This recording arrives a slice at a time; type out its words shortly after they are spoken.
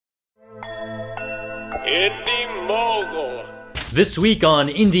Indy Mogul. This week on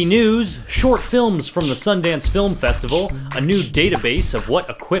Indie News, short films from the Sundance Film Festival, a new database of what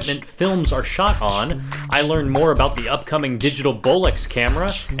equipment films are shot on, I learn more about the upcoming digital Bolex camera,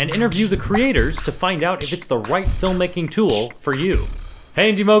 and interview the creators to find out if it's the right filmmaking tool for you.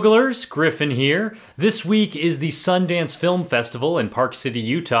 Hey Indie Mogulers, Griffin here. This week is the Sundance Film Festival in Park City,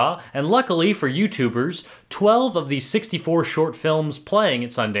 Utah, and luckily for YouTubers, 12 of the 64 short films playing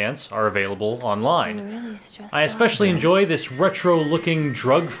at Sundance are available online. I especially enjoy this retro-looking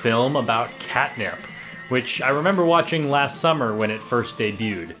drug film about catnip, which I remember watching last summer when it first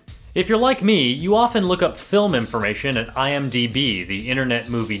debuted. If you're like me, you often look up film information at IMDb, the Internet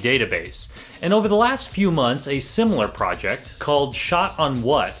Movie Database. And over the last few months, a similar project, called Shot on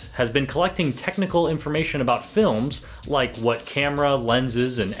What, has been collecting technical information about films, like what camera,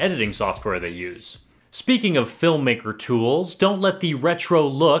 lenses, and editing software they use. Speaking of filmmaker tools, don't let the retro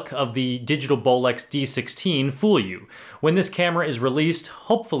look of the digital Bolex D16 fool you. When this camera is released,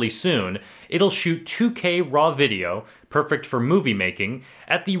 hopefully soon, it'll shoot 2K raw video, perfect for movie making,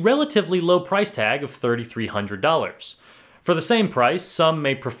 at the relatively low price tag of $3,300. For the same price, some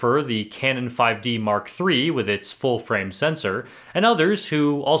may prefer the Canon 5D Mark III with its full-frame sensor, and others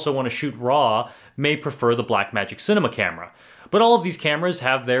who also want to shoot RAW may prefer the Blackmagic Cinema camera. But all of these cameras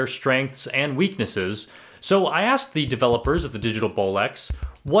have their strengths and weaknesses, so I asked the developers of the digital Bolex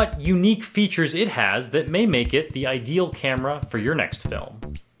what unique features it has that may make it the ideal camera for your next film.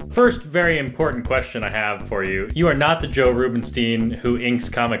 First, very important question I have for you. You are not the Joe Rubinstein who inks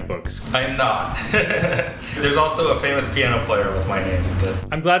comic books. I am not. There's also a famous piano player with my name.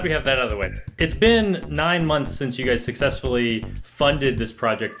 I'm glad we have that out of the way. It's been 9 months since you guys successfully funded this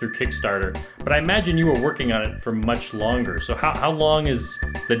project through Kickstarter, but I imagine you were working on it for much longer. So how long has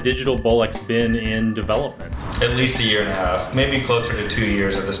the digital Bolex been in development? At least a year and a half, maybe closer to 2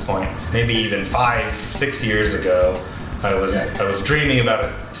 years at this point. Maybe even 5, 6 years ago. I was dreaming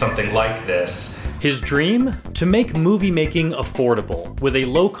about something like this. His dream? To make movie making affordable with a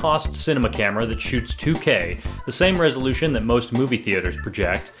low-cost cinema camera that shoots 2K, the same resolution that most movie theaters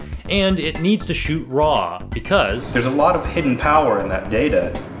project, and it needs to shoot RAW because there's a lot of hidden power in that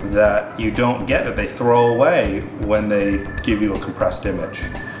data that you don't get, that they throw away when they give you a compressed image.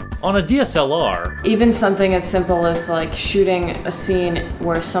 On a DSLR, even something as simple as like shooting a scene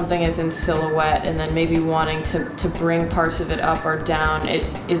where something is in silhouette and then maybe wanting to bring parts of it up or down,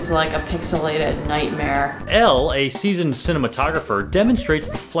 it's like a pixelated nightmare. Elle, a seasoned cinematographer, demonstrates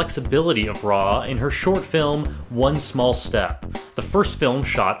the flexibility of RAW in her short film, One Small Step, the first film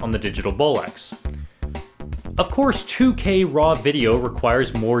shot on the digital Bolex. Of course, 2K RAW video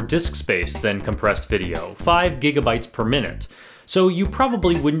requires more disk space than compressed video, 5 gigabytes per minute. So you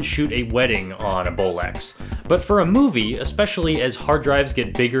probably wouldn't shoot a wedding on a Bolex. But for a movie, especially as hard drives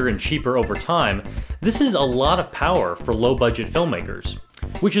get bigger and cheaper over time, this is a lot of power for low-budget filmmakers.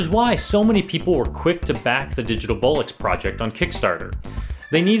 Which is why so many people were quick to back the digital Bolex project on Kickstarter.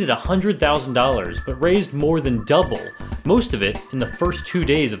 They needed $100,000, but raised more than double, most of it in the first 2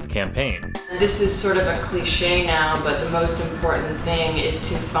 days of the campaign. This is sort of a cliche now, but the most important thing is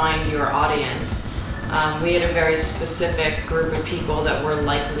to find your audience. We had a very specific group of people that were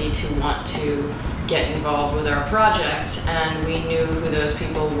likely to want to get involved with our project, and we knew who those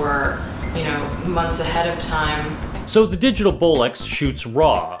people were, months ahead of time. So the digital Bolex shoots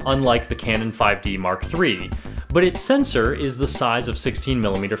RAW, unlike the Canon 5D Mark III, but its sensor is the size of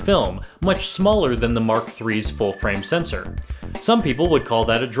 16mm film, much smaller than the Mark III's full-frame sensor. Some people would call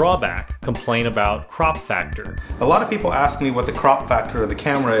that a drawback, complain about crop factor. A lot of people ask me what the crop factor of the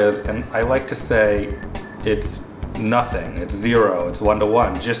camera is, and I like to say it's nothing, it's zero, it's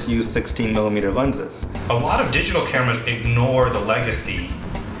 1-to-1, just use 16mm lenses. A lot of digital cameras ignore the legacy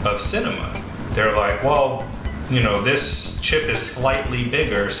of cinema. They're like, well, this chip is slightly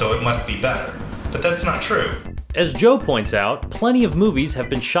bigger, so it must be better. But that's not true. As Joe points out, plenty of movies have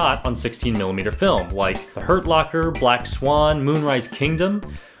been shot on 16mm film, like The Hurt Locker, Black Swan, Moonrise Kingdom.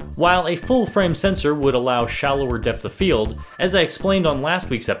 While a full-frame sensor would allow shallower depth of field, as I explained on last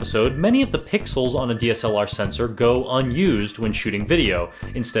week's episode, many of the pixels on a DSLR sensor go unused when shooting video,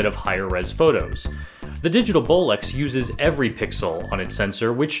 instead of higher-res photos. The digital Bolex uses every pixel on its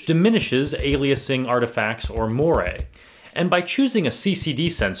sensor, which diminishes aliasing artifacts or moire. And by choosing a CCD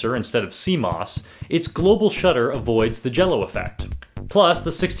sensor instead of CMOS, its global shutter avoids the jello effect. Plus, the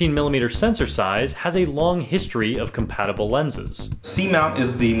 16mm sensor size has a long history of compatible lenses. C-mount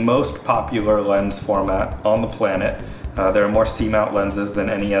is the most popular lens format on the planet. There are more C-mount lenses than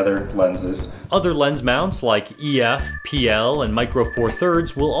any other lenses. Other lens mounts like EF, PL, and Micro Four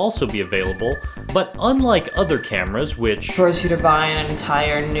Thirds will also be available, but unlike other cameras which force you to buy an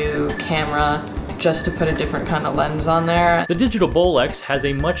entire new camera just to put a different kind of lens on there. The digital Bolex has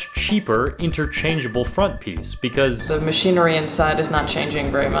a much cheaper interchangeable front piece because the machinery inside is not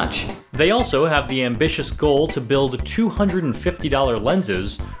changing very much. They also have the ambitious goal to build $250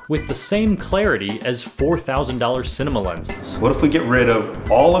 lenses with the same clarity as $4,000 cinema lenses. What if we get rid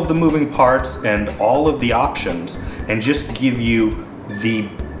of all of the moving parts and all of the options and just give you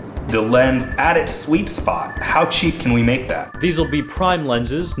the lens at its sweet spot? How cheap can we make that? These will be prime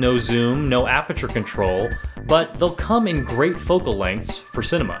lenses, no zoom, no aperture control, but they'll come in great focal lengths for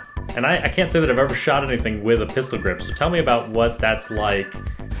cinema. And I can't say that I've ever shot anything with a pistol grip, so tell me about what that's like.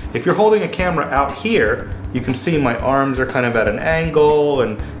 If you're holding a camera out here, you can see my arms are kind of at an angle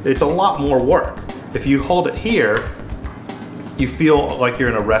and it's a lot more work. If you hold it here, you feel like you're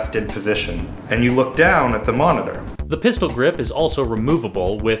in a rested position and you look down at the monitor. The pistol grip is also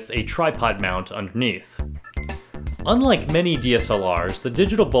removable with a tripod mount underneath. Unlike many DSLRs, the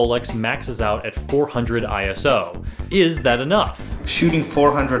digital Bolex maxes out at 400 ISO. Is that enough? Shooting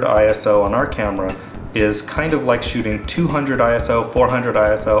 400 ISO on our camera is kind of like shooting 200 ISO, 400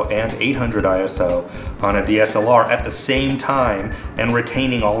 ISO, and 800 ISO on a DSLR at the same time and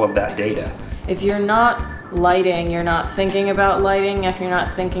retaining all of that data. If you're not lighting, you're not thinking about lighting. If you're not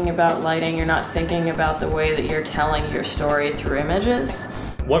thinking about lighting, you're not thinking about the way that you're telling your story through images.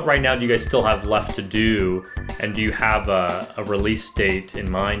 What right now do you guys still have left to do, and do you have a release date in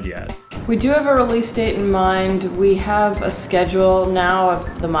mind yet? We do have a release date in mind. We have a schedule now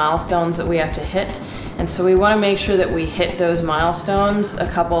of the milestones that we have to hit, and so we want to make sure that we hit those milestones, a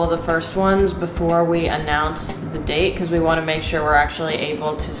couple of the first ones, before we announce the date, because we want to make sure we're actually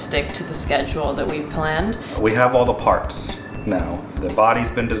able to stick to the schedule that we've planned. We have all the parts now. The body's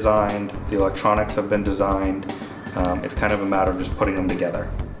been designed, the electronics have been designed. It's kind of a matter of just putting them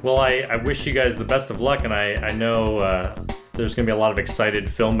together. Well, I wish you guys the best of luck, and I know there's going to be a lot of excited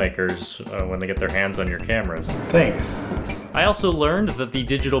filmmakers when they get their hands on your cameras. Thanks. I also learned that the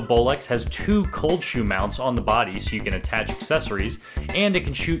digital Bolex has 2 cold shoe mounts on the body so you can attach accessories, and it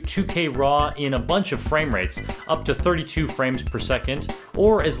can shoot 2K RAW in a bunch of frame rates, up to 32 frames per second,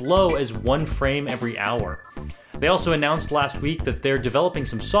 or as low as 1 frame every hour. They also announced last week that they're developing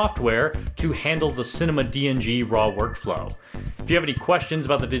some software to handle the Cinema DNG RAW workflow. If you have any questions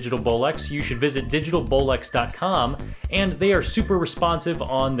about the digital Bolex, you should visit digitalbolex.com, and they are super responsive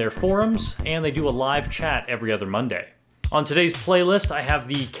on their forums, and they do a live chat every other Monday. On today's playlist, I have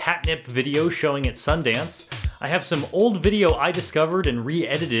the catnip video showing at Sundance. I have some old video I discovered and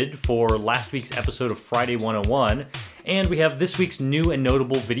re-edited for last week's episode of Friday 101, and we have this week's new and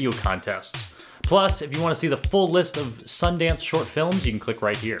notable video contests. Plus, if you want to see the full list of Sundance short films, you can click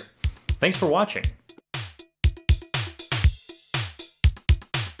right here. Thanks for watching.